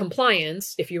to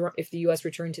compliance if the U.S.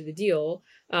 returned to the deal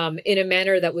in a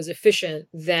manner that was efficient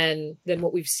than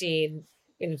what we've seen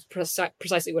in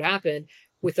precisely what happened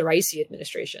with the Raisi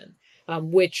administration,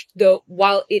 which though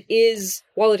while it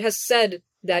has said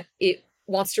that it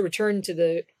wants to return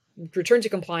to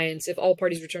compliance if all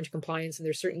parties return to compliance and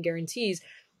there's certain guarantees.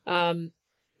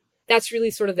 That's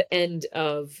really sort of the end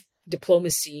of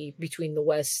diplomacy between the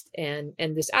West and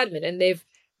this admin. And they've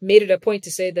made it a point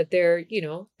to say that they're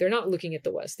not looking at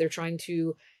the West. They're trying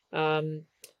to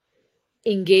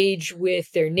engage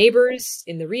with their neighbors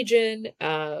in the region,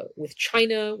 with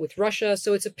China, with Russia.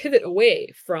 So it's a pivot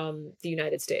away from the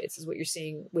United States, is what you're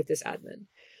seeing with this admin.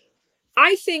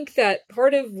 I think that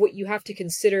part of what you have to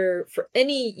consider for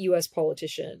any US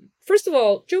politician, first of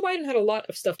all, Joe Biden had a lot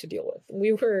of stuff to deal with.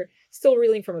 We were still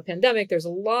reeling from a pandemic. There's a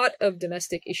lot of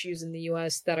domestic issues in the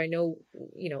US that I know,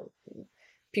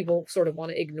 people sort of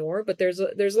want to ignore, but there's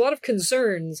a lot of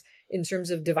concerns in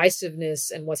terms of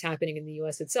divisiveness and what's happening in the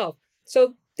US itself.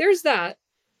 So there's that.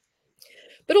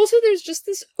 But also there's just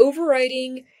this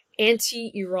overriding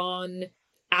anti-Iran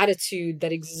attitude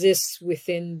that exists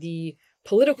within the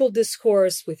political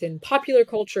discourse, within popular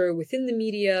culture, within the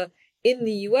media in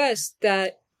the US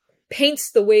that paints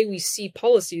the way we see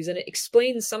policies, and it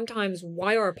explains sometimes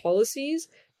why our policies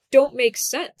don't make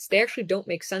sense. They actually don't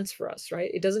make sense for us,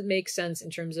 right? It doesn't make sense in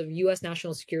terms of US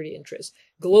national security interests,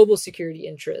 global security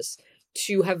interests,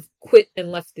 to have quit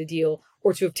and left the deal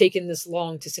or to have taken this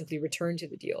long to simply return to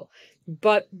the deal.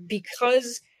 But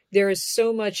because there is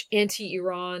so much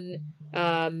anti-Iran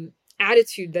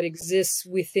attitude that exists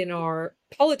within our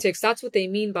politics, that's what they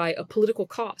mean by a political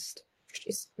cost.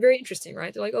 It's very interesting,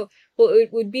 right? They're like, oh, well,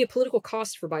 it would be a political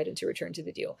cost for Biden to return to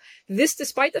the deal. This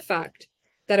despite the fact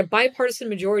that a bipartisan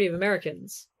majority of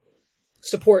Americans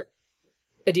support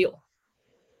a deal.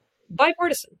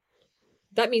 Bipartisan.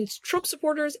 That means Trump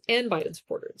supporters and Biden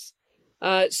supporters.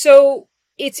 So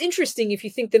it's interesting if you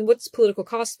think, then what's political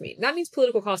cost mean? That means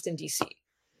political cost in DC.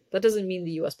 That doesn't mean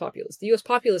the US populace. The US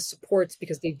populace supports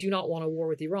because they do not want a war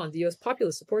with Iran. The US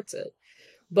populace supports it.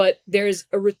 But there's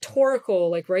a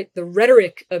rhetorical, the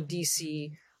rhetoric of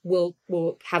DC will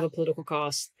have a political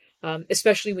cost,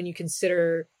 especially when you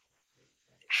consider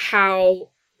how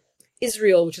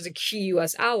Israel, which is a key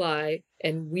US ally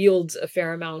and wields a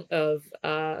fair amount of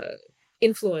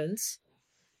influence,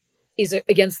 is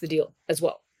against the deal as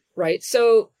well, right?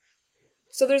 So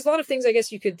there's a lot of things I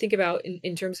guess you could think about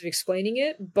in terms of explaining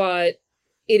it, but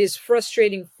it is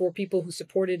frustrating for people who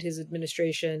supported his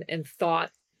administration and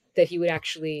thought that he would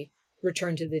actually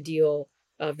return to the deal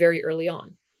very early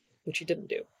on, which he didn't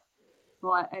do.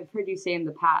 Well, I've heard you say in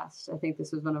the past, I think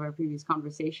this was one of our previous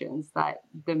conversations, that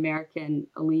the American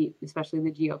elite, especially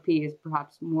the GOP, is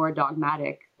perhaps more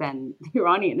dogmatic than the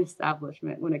Iranian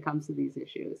establishment when it comes to these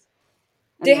issues.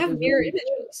 And they have mirror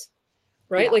images,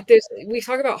 right? Yeah. Like we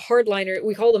talk about hardliner,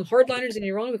 we call them hardliners in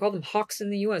Iran, we call them hawks in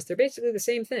the US. They're basically the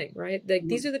same thing, right? Like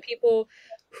these are the people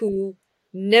who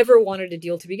never wanted a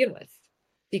deal to begin with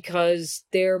because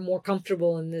they're more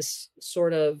comfortable in this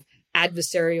sort of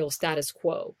adversarial status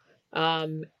quo.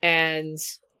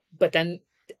 But then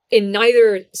in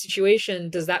neither situation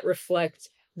does that reflect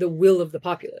the will of the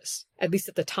populace, at least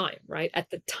at the time, right? At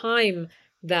the time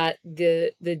that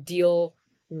the deal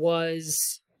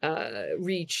was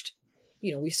reached,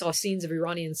 we saw scenes of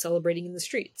Iranians celebrating in the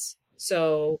streets.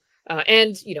 So,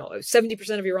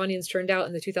 70% of Iranians turned out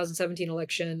in the 2017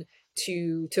 election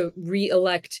to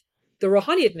re-elect the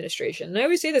Rouhani administration. And I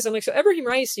always say this, I'm like, so Ebrahim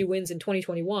Raisi wins in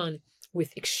 2021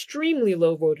 with extremely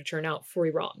low voter turnout for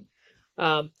Iran.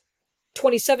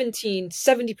 2017,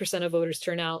 70% of voters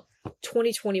turn out.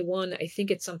 2021, I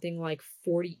think it's something like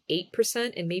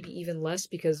 48% and maybe even less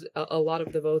because a lot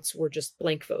of the votes were just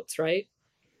blank votes, right?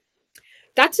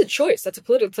 That's a choice. That's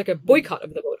it's like a boycott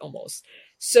of the vote almost.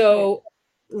 So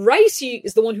Raisi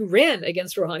is the one who ran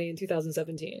against Rouhani in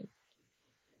 2017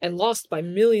 and lost by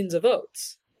millions of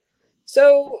votes.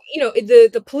 So,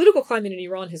 the political climate in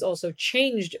Iran has also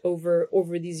changed over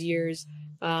these years,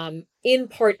 in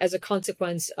part as a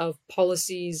consequence of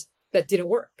policies that didn't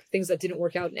work, things that didn't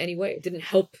work out in any way. It didn't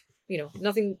help,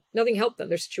 nothing helped them.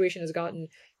 Their situation has gotten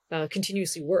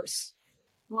continuously worse.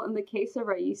 Well, in the case of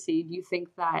Raisi, do you think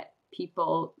that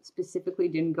people specifically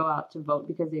didn't go out to vote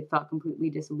because they felt completely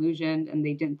disillusioned and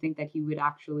they didn't think that he would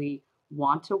actually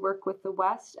want to work with the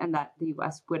West and that the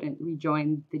West wouldn't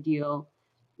rejoin the deal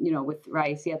with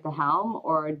Raisi at the helm,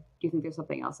 or do you think there's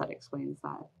something else that explains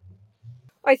that?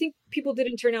 I think people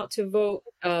didn't turn out to vote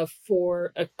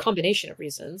for a combination of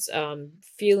reasons.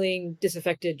 Feeling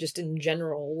disaffected just in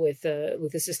general with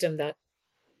a system that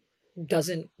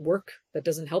doesn't work, that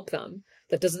doesn't help them,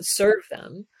 that doesn't serve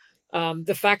them.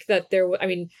 The fact that I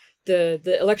mean,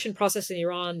 the election process in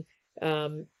Iran,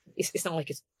 it's not like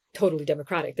it's totally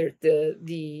democratic.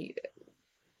 The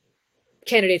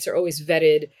candidates are always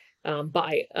vetted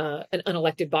by an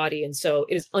unelected body, and so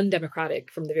it is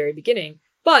undemocratic from the very beginning.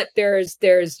 But there's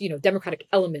democratic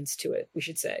elements to it, we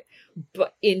should say.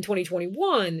 But in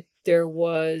 2021, there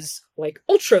was like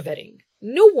ultra vetting.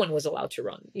 No one was allowed to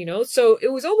run. So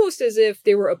it was almost as if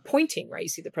they were appointing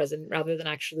Raisi the president rather than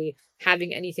actually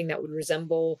having anything that would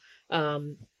resemble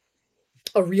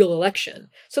a real election.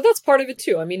 So that's part of it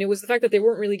too. I mean, it was the fact that they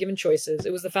weren't really given choices.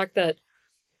 It was the fact that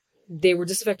they were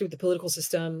disaffected with the political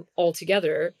system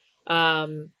altogether.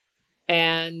 And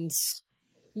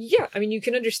yeah, I mean, you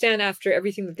can understand after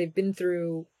everything that they've been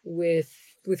through with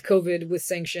COVID, with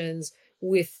sanctions,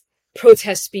 with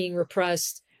protests being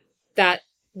repressed, that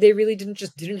they really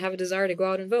didn't have a desire to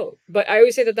go out and vote. But I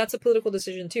always say that that's a political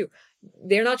decision too.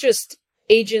 They're not just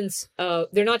agents.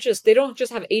 They don't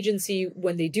just have agency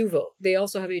when they do vote. They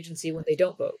also have agency when they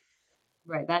don't vote.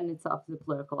 Right. That in itself is a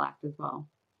political act as well.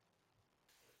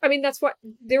 I mean, that's what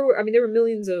there were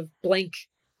millions of blank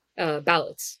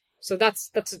ballots. So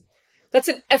that's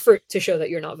an effort to show that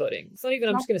you're not voting. It's not even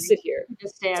I'm just going to sit here.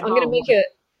 Just stay at I'm home. going to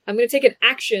I'm going to take an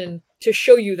action to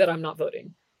show you that I'm not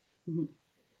voting. Mm-hmm.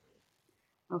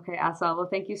 Okay, Assal, well,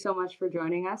 thank you so much for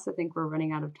joining us. I think we're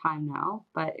running out of time now,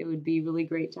 but it would be really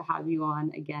great to have you on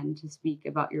again to speak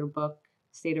about your book,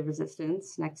 State of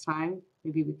Resistance, next time.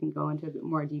 Maybe we can go into a bit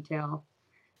more detail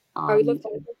I would on love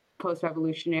to.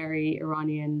 post-revolutionary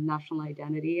Iranian national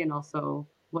identity and also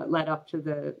what led up to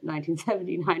the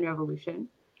 1979 revolution.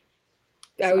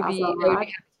 That would be Assal Rad,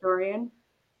 historian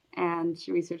and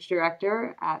research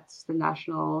director at the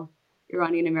National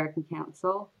Iranian American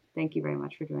Council. Thank you very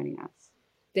much for joining us.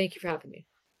 Thank you for having me.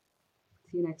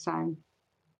 See you next time.